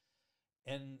extremities.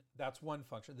 And that's one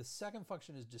function. The second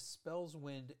function is dispels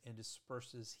wind and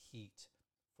disperses heat.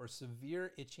 For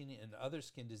severe itching and other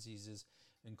skin diseases,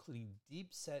 including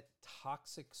deep-set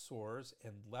toxic sores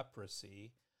and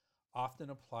leprosy, often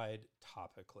applied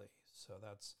topically. So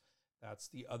that's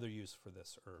the other use for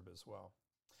this herb as well.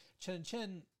 Chen and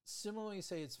Chen similarly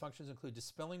say its functions include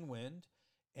dispelling wind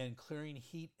and clearing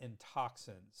heat and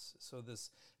toxins. So this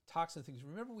toxin things,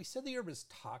 remember we said the herb is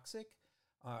toxic,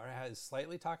 or has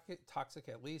slightly toxic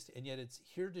at least, and yet it's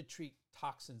here to treat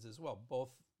toxins as well,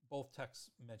 both both texts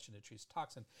mention it treats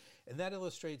toxin. And that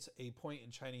illustrates a point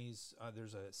in Chinese,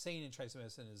 there's a saying in Chinese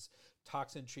medicine is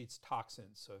toxin treats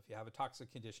toxin. So if you have a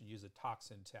toxic condition, use a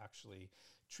toxin to actually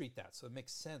treat that. So it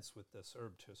makes sense with this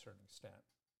herb to a certain extent.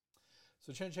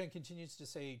 So Chen Chen continues to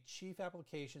say, chief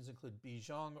applications include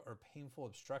Bijong or painful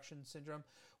obstruction syndrome,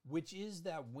 which is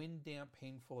that wind damp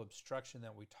painful obstruction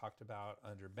that we talked about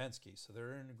under Bensky. So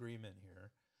they're in agreement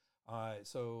here.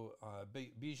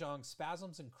 Bijong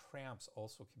spasms and cramps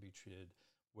also can be treated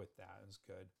with that. It's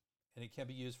good. And it can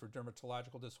be used for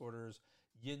dermatological disorders,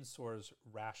 yin sores,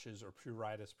 rashes, or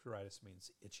pruritus. Pruritus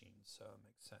means itching, so it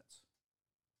makes sense.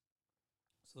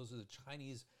 So those are the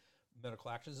Chinese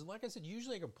medical actions. And like I said,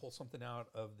 usually I can pull something out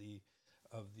of the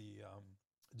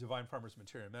Divine Farmers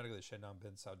Materia Medica, the Shendan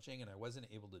Ben Sao Jing, and I wasn't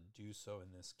able to do so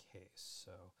in this case.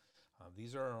 So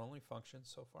these are our only functions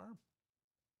so far.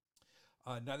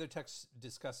 Neither text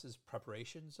discusses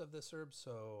preparations of this herb,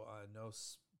 so no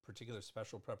particular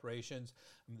special preparations.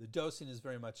 The dosing is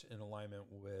very much in alignment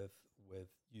with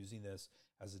using this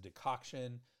as a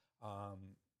decoction.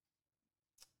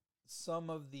 Some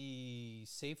of the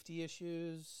safety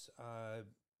issues,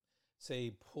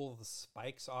 say pull the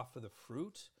spikes off of the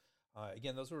fruit.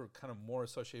 Again, those were kind of more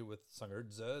associated with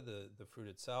Sang'erzi, the fruit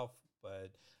itself,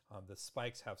 but the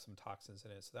spikes have some toxins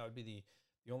in it. So that would be the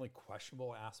only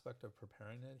questionable aspect of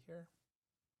preparing it here.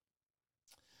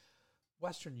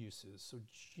 Western uses. So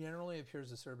generally it appears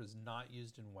this herb is not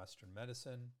used in Western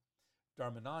medicine.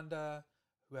 Dharmananda,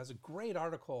 who has a great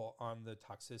article on the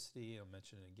toxicity, I'll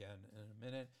mention it again in a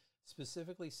minute,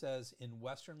 specifically says in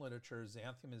Western literature,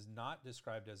 xanthium is not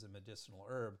described as a medicinal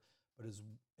herb, but is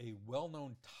a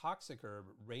well-known toxic herb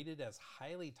rated as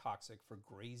highly toxic for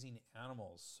grazing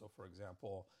animals. So for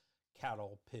example,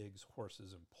 cattle, pigs,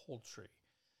 horses, and poultry.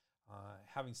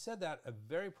 Having said that, a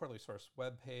very poorly sourced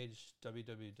webpage,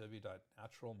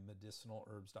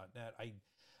 www.naturalmedicinalherbs.net,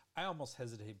 I almost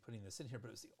hesitate putting this in here, but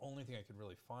it was the only thing I could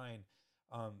really find,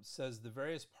 says the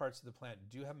various parts of the plant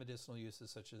do have medicinal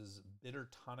uses such as bitter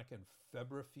tonic and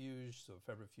febrifuge. So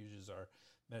febrifuges are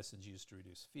medicines used to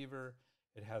reduce fever.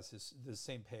 It has the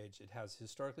same page. It has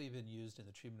historically been used in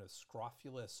the treatment of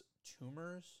scrofulous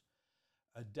tumors.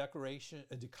 A decoction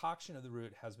of the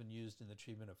root has been used in the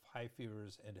treatment of high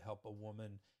fevers and to help a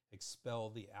woman expel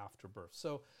the afterbirth.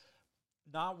 So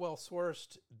not well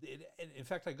sourced. In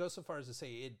fact, I go so far as to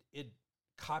say it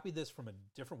copied this from a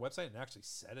different website and actually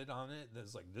said it on it.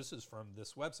 It's like, this is from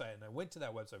this website. And I went to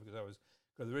that website because I was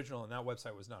going to the original and that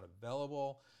website was not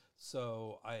available.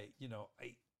 So I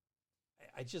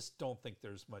just don't think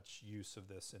there's much use of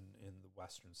this in the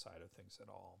Western side of things at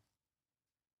all.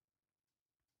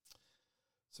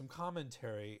 Some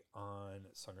commentary on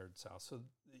Sang'erzi. So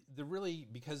there really,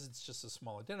 because it's just a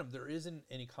small addendum, there isn't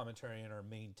any commentary in our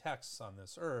main texts on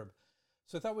this herb.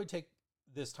 So I thought we'd take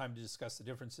this time to discuss the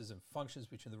differences in functions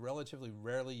between the relatively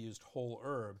rarely used whole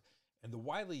herb and the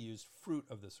widely used fruit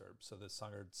of this herb. So the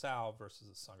Sang'erzi versus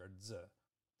the Sang'erzi.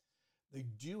 They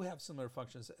do have similar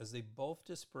functions as they both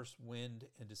disperse wind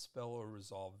and dispel or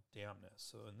resolve dampness.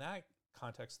 So in that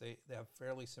context, they have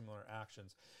fairly similar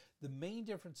actions. The main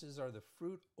differences are the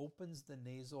fruit opens the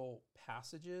nasal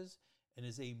passages and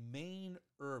is a main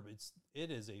herb. It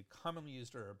is a commonly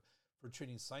used herb for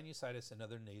treating sinusitis and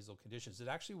other nasal conditions. It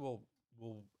actually will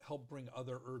help bring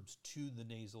other herbs to the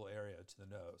nasal area, to the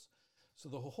nose. So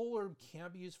the whole herb can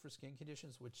be used for skin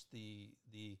conditions, which the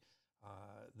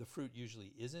fruit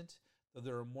usually isn't. Though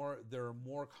there are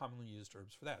more commonly used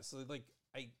herbs for that. So like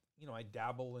I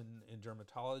dabble in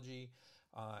dermatology,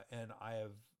 and I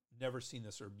have never seen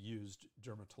this herb used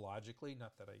dermatologically.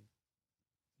 Not that I'm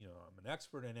an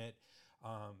expert in it.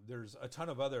 There's a ton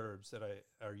of other herbs that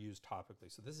are used topically.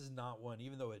 So this is not one,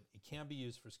 even though it can be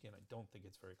used for skin. I don't think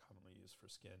it's very commonly used for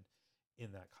skin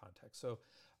in that context. So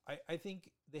I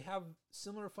think they have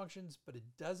similar functions, but it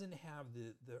doesn't have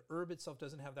the herb itself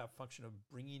doesn't have that function of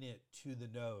bringing it to the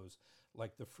nose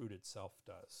like the fruit itself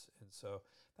does. And so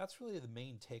that's really the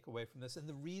main takeaway from this, and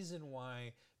the reason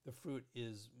why the fruit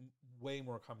is way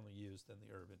more commonly used than the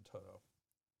herb in toto.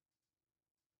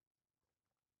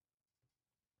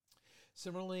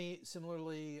 Similarly,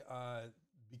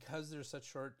 because there's such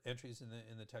short entries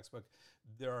in the textbook,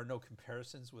 there are no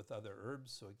comparisons with other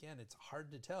herbs. So again, it's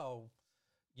hard to tell,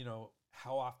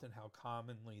 how often, how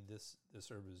commonly this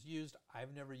herb is used.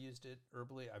 I've never used it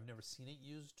herbally. I've never seen it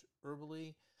used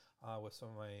herbally with some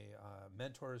of my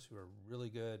mentors who are really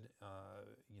good,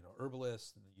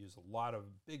 herbalists and use a lot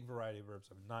of big variety of herbs.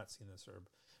 I've not seen this herb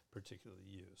particularly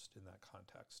used in that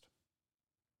context.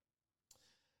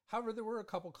 However, there were a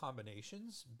couple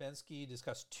combinations. Bensky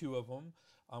discussed two of them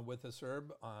with this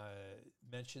herb.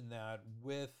 Mentioned that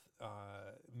with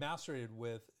macerated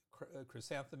with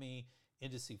Chrysanthemi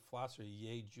indiciflossa, or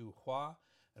Ye-Ju-Hua,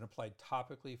 and applied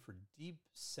topically for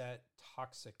deep-set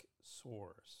toxic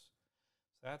sores.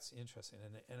 So that's interesting.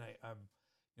 And I'm,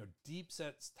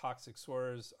 deep-set toxic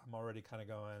sores, I'm already kind of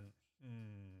going,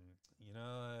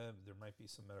 there might be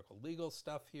some medical legal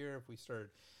stuff here if we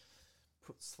start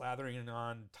slathering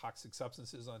on toxic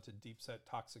substances onto deep-set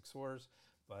toxic sores,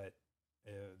 but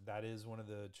that is one of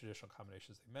the traditional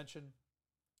combinations they mentioned.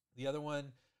 The other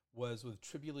one was with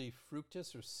Tribuli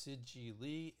fructus, or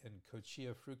Sigili, and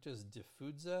Cochia fructus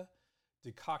diffusa,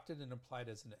 decocted and applied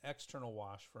as an external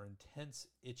wash for intense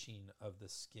itching of the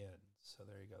skin. So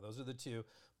there you go. Those are the two.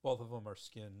 Both of them are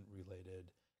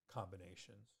skin-related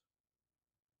combinations.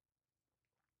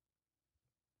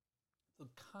 The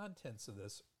contents of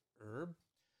this herb.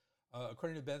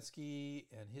 According to Bensky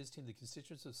and his team, the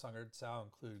constituents of Sangartsao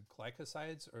include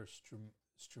glycosides, or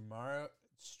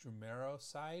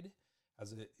strumeroside,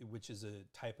 which is a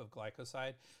type of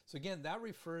glycoside. So again, that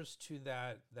refers to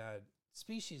that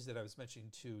species that I was mentioning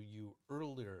to you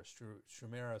earlier.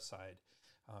 Strumeroside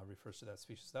refers to that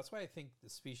species. That's why I think the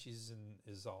species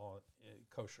is all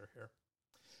kosher here.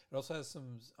 It also has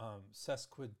some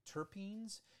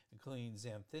sesquiterpenes, including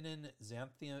xanthinin,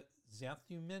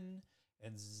 xanthumin,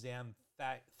 and xanthatin.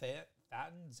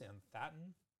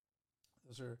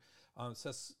 Those are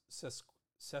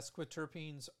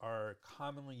sesquiterpenes are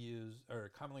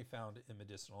commonly found in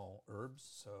medicinal herbs,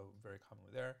 so very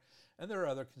commonly there. And there are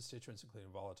other constituents,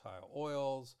 including volatile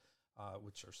oils,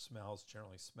 which are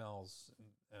generally smells,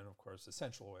 and of course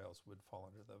essential oils would fall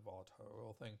under the volatile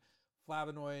oil thing.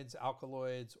 Flavonoids,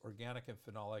 alkaloids, organic and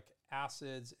phenolic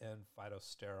acids, and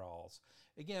phytosterols.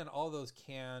 Again, all those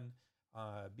can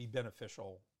be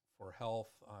beneficial for health,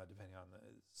 depending on the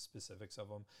specifics of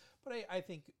them. But I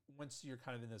think once you're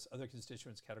kind of in this other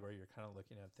constituents category, you're kind of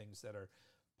looking at things that are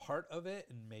part of it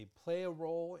and may play a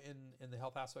role in the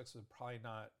health aspects, but probably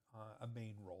not a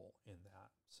main role in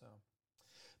that. So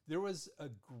there was a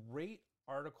great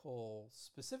article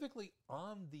specifically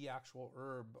on the actual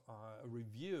herb, a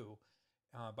review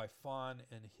by Fawn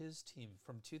and his team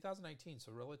from 2019,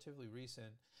 so relatively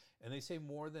recent. And they say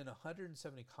more than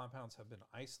 170 compounds have been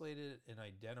isolated and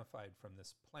identified from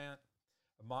this plant.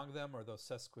 Among them are those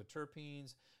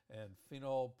sesquiterpenes and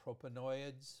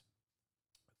phenylpropanoids.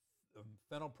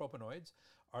 Phenylpropanoids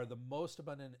are the most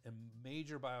abundant and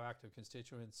major bioactive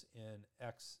constituents in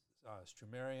X.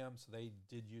 Strumarium, so they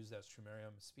did use that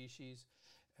Strumarium species,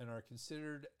 and are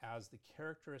considered as the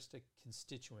characteristic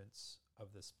constituents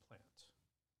of this plant.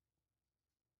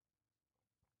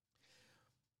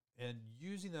 And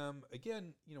using them,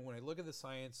 again, when I look at the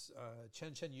science,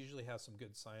 Chen usually has some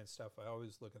good science stuff. I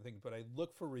always look at things, but I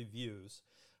look for reviews,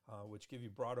 which give you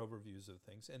broad overviews of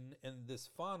things. And this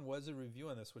Fawn was a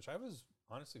review on this, which I was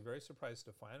honestly very surprised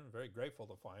to find and very grateful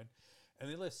to find.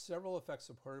 And they list several effects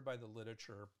supported by the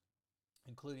literature,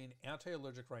 including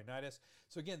anti-allergic rhinitis.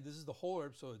 So again, this is the whole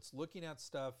herb, so it's looking at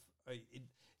stuff.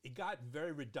 It got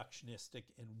very reductionistic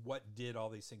in what did all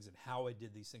these things and how it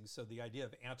did these things. So the idea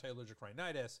of anti-allergic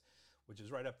rhinitis, which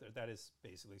is right up there, that is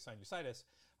basically sinusitis,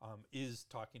 is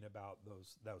talking about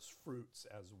those fruits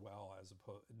as well, as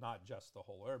opposed not just the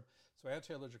whole herb. So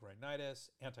anti-allergic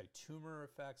rhinitis, anti-tumor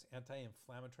effects,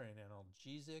 anti-inflammatory and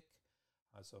analgesic,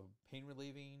 so pain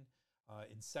relieving,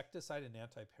 insecticide and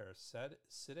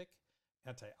anti-parasitic,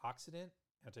 antioxidant,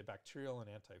 antibacterial and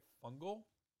antifungal,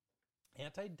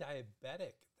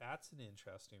 anti-diabetic, that's an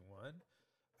interesting one,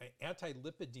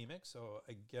 anti-lipidemic, so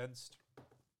against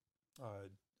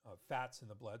fats in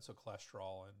the blood, so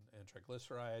cholesterol and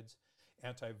triglycerides,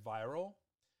 antiviral,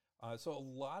 so a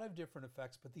lot of different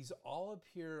effects, but these all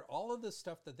appear, all of the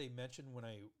stuff that they mentioned when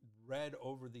I read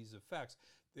over these effects,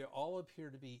 they all appear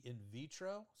to be in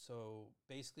vitro. So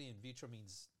basically in vitro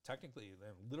means technically,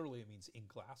 literally it means in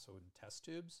glass, so in test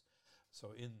tubes.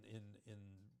 So in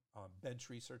bench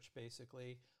research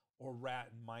basically, or rat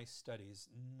and mice studies.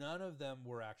 None of them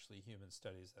were actually human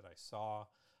studies that I saw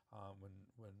when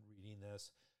reading this.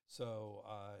 So,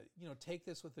 take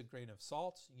this with a grain of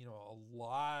salt. A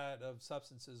lot of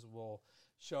substances will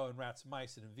show in rats and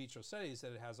mice and in vitro studies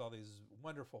that it has all these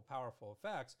wonderful, powerful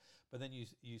effects, but then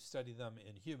you study them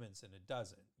in humans and it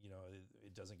doesn't.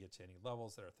 It doesn't get to any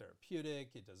levels that are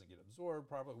therapeutic. It doesn't get absorbed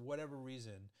properly, whatever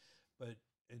reason. But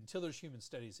until there's human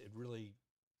studies,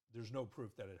 there's no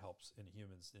proof that it helps in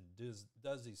humans and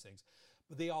does these things.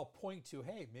 But they all point to,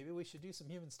 hey, maybe we should do some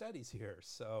human studies here.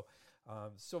 So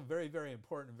still very, very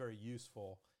important and very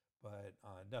useful, but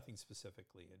nothing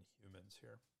specifically in humans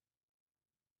here.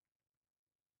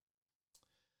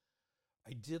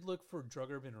 I did look for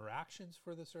drug-herb interactions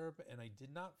for this herb, and I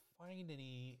did not find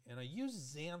any. And I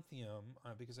used Xanthium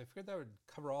because I figured that would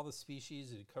cover all the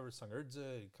species. It would cover Sangerdza,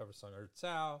 it would cover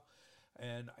Sangerdtsao,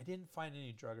 and I didn't find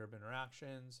any drug-herb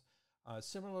interactions.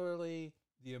 Similarly,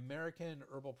 the American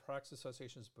Herbal Products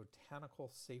Association's Botanical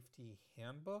Safety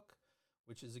Handbook,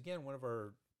 which is, again, one of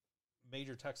our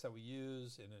major texts that we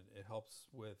use, and it helps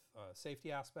with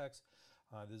safety aspects.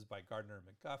 This is by Gardner and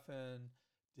McGuffin.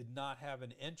 Did not have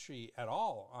an entry at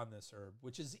all on this herb,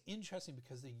 which is interesting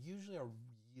because they usually are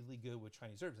really good with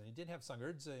Chinese herbs. And it didn't have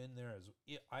Sangerdza in there as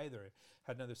either. It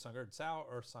had another Sangerdtsao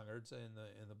or Sangerdza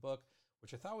in the book,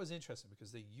 which I thought was interesting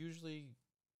because they usually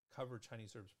cover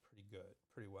Chinese herbs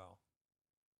pretty well.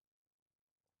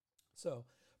 So,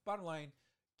 bottom line,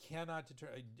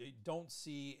 don't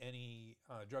see any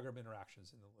drug-herb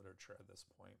interactions in the literature at this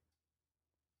point.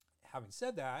 Having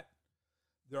said that,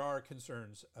 there are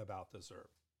concerns about this herb.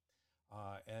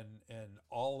 And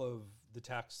all of the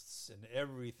texts and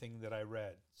everything that I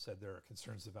read said there are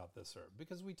concerns about this herb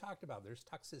because we talked about there's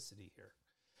toxicity here.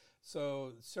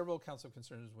 So several accounts of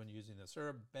concerns when using this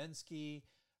herb. Bensky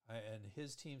and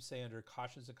his team say under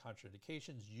cautions and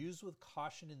contraindications, use with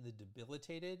caution in the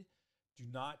debilitated, do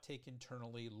not take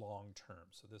internally long term.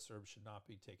 So this herb should not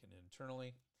be taken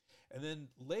internally. And then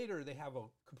later they have a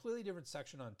completely different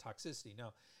section on toxicity.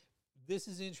 Now, this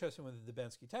is interesting with the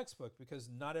Bensky textbook because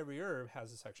not every herb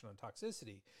has a section on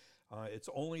toxicity. It's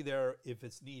only there if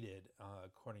it's needed,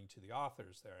 according to the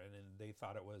authors there, and they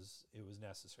thought it was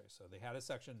necessary. So they had a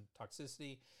section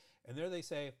toxicity, and there they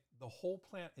say the whole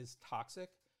plant is toxic,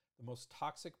 the most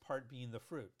toxic part being the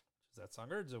fruit, which is that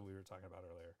Sangerdza we were talking about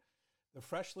earlier. The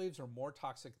fresh leaves are more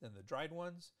toxic than the dried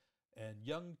ones, and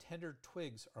young tender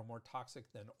twigs are more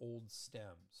toxic than old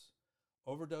stems.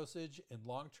 Overdosage and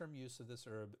long-term use of this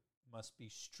herb must be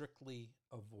strictly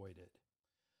avoided.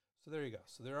 So there you go.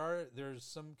 So there's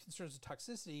some concerns of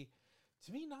toxicity.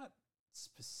 To me, not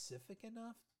specific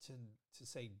enough to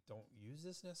say don't use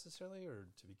this necessarily or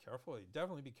to be careful.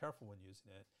 Definitely be careful when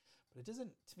using it. But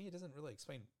it doesn't really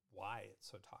explain why it's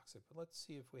so toxic. But let's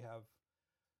see if we have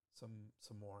some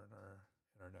more in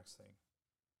our next thing.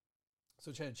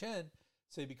 So Chen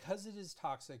say because it is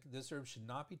toxic, this herb should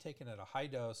not be taken at a high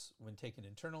dose when taken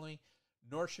internally,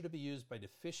 nor should it be used by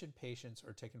deficient patients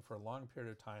or taken for a long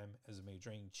period of time as it may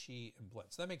drain qi and blood.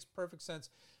 So that makes perfect sense.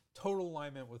 Total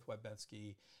alignment with what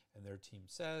Bensky and their team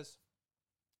says.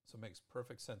 So it makes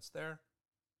perfect sense there.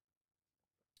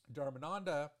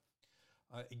 Dharmananda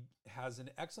has an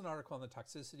excellent article on the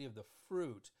toxicity of the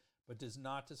fruit, but does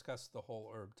not discuss the whole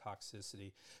herb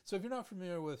toxicity. So if you're not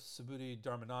familiar with Subhuti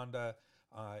Dharmananda,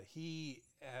 he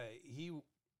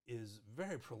is a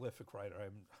very prolific writer.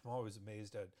 I'm always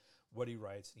amazed at what he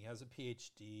writes. And he has a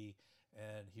PhD,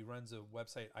 and he runs a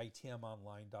website,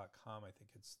 itmonline.com. I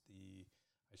think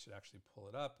I should actually pull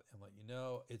it up and let you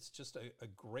know. It's just a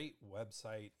great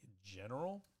website in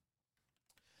general.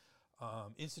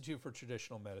 Institute for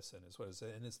Traditional Medicine is what it is.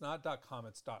 And it's not .com,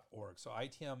 it's .org. So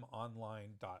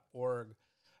itmonline.org.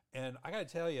 And I got to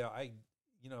tell you,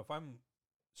 if I'm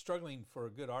struggling for a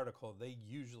good article, they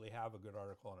usually have a good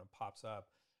article and it pops up.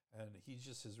 And he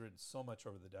just has written so much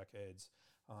over the decades.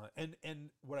 And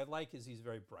what I like is he's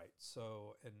very bright,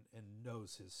 and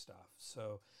knows his stuff.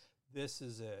 So this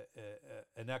is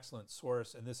an excellent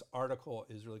source, and this article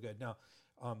is really good. Now,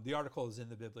 the article is in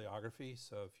the bibliography,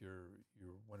 so if you're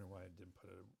wondering why I didn't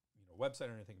put a website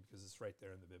or anything, because it's right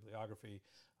there in the bibliography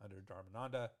under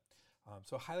Dharmananda.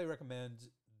 So highly recommend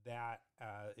that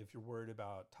if you're worried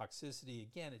about toxicity.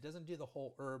 Again, it doesn't do the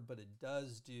whole herb, but it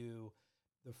does do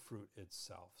the fruit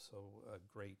itself. So a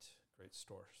great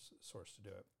source to do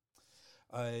it.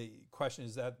 Question,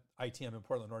 is that ITM in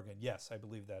Portland, Oregon? Yes, I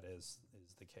believe that is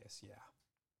the case. Yeah.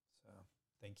 So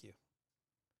thank you.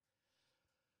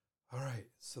 All right.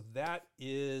 So that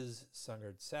is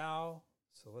Sangerdtsao.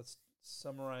 So let's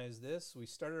summarize this. We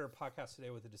started our podcast today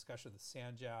with a discussion of the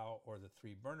Sanjiao, or the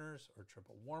three burners, or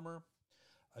triple warmer,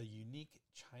 a unique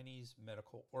Chinese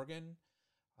medical organ.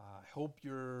 I hope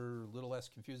you're a little less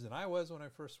confused than I was when I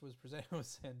first was presenting with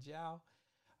Sanjiao.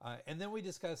 And then we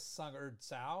discussed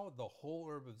Sangerdtsao, the whole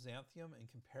herb of Xanthium, and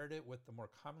compared it with the more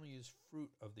commonly used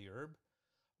fruit of the herb.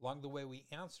 Along the way, we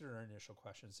answered our initial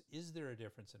questions. Is there a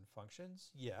difference in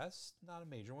functions? Yes. Not a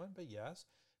major one, but yes.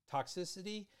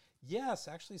 Toxicity? Yes.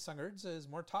 Actually, Sangerdza is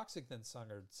more toxic than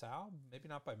Sangerdtsao, maybe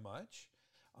not by much.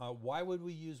 Why would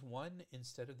we use one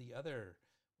instead of the other?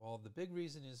 Well, the big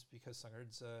reason is because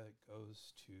Sangerdza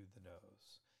goes to the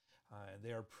nose. And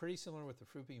they are pretty similar, with the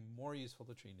fruit being more useful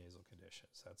to treat nasal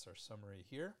conditions. That's our summary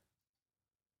here.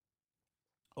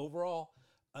 Overall,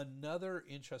 another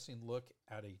interesting look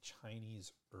at a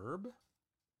Chinese herb.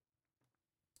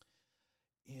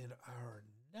 In our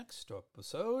next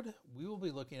episode, we will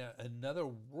be looking at another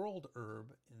world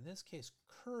herb, in this case,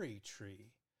 curry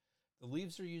tree. The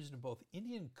leaves are used in both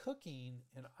Indian cooking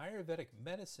and Ayurvedic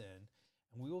medicine,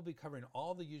 and we will be covering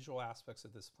all the usual aspects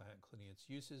of this plant, including its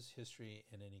uses, history,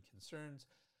 and any concerns.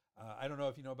 I don't know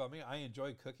if you know about me. I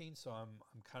enjoy cooking, so I'm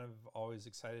kind of always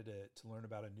excited to learn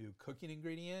about a new cooking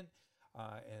ingredient.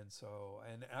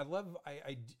 And I love,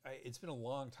 it's been a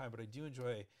long time, but I do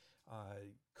enjoy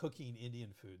cooking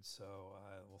Indian food. So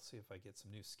we'll see if I get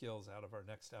some new skills out of our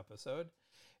next episode.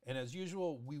 And as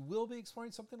usual, we will be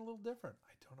exploring something a little different.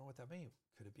 I don't know what that means.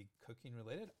 Could it be cooking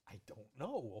related? I don't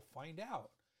know. We'll find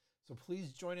out. So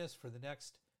please join us for the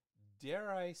next, dare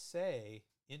I say,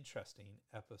 interesting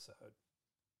episode.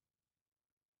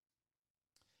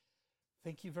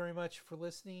 Thank you very much for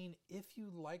listening. If you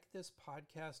like this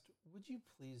podcast, would you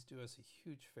please do us a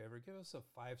huge favor? Give us a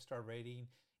 5-star rating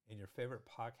in your favorite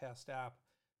podcast app.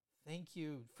 Thank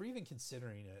you for even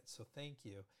considering it. So thank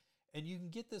you. And you can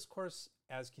get this course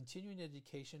as continuing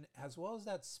education, as well as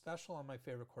that special on my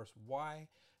favorite course, Why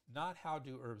Not How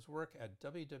Do Herbs Work, at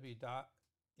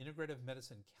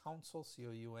www.integrativemedicinecouncil,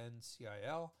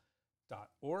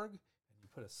 COUNCIL.org. And you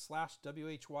put a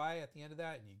 /WHY at the end of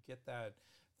that, and you get that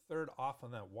third off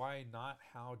on that Why Not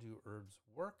How Do Herbs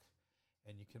Work.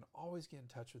 And you can always get in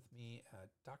touch with me at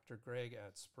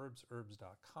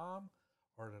drgreg@spurbsherbs.com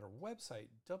or at our website,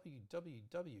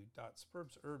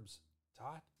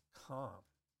 www.spurbsherbs.com.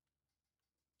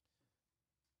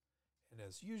 And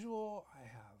as usual, I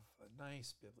have a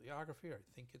nice bibliography. I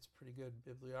think it's pretty good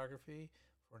bibliography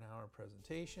for an hour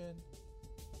presentation.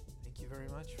 Thank you very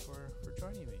much for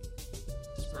joining me.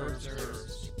 Spurbs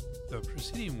Herbs. The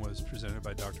proceeding was presented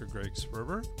by Dr. Greg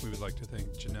Sperber. We would like to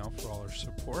thank Janelle for all her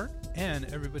support and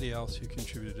everybody else who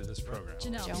contributed to this program.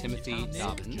 Janelle. Timothy Nick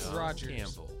Dobbins, Rogers,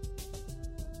 Campbell,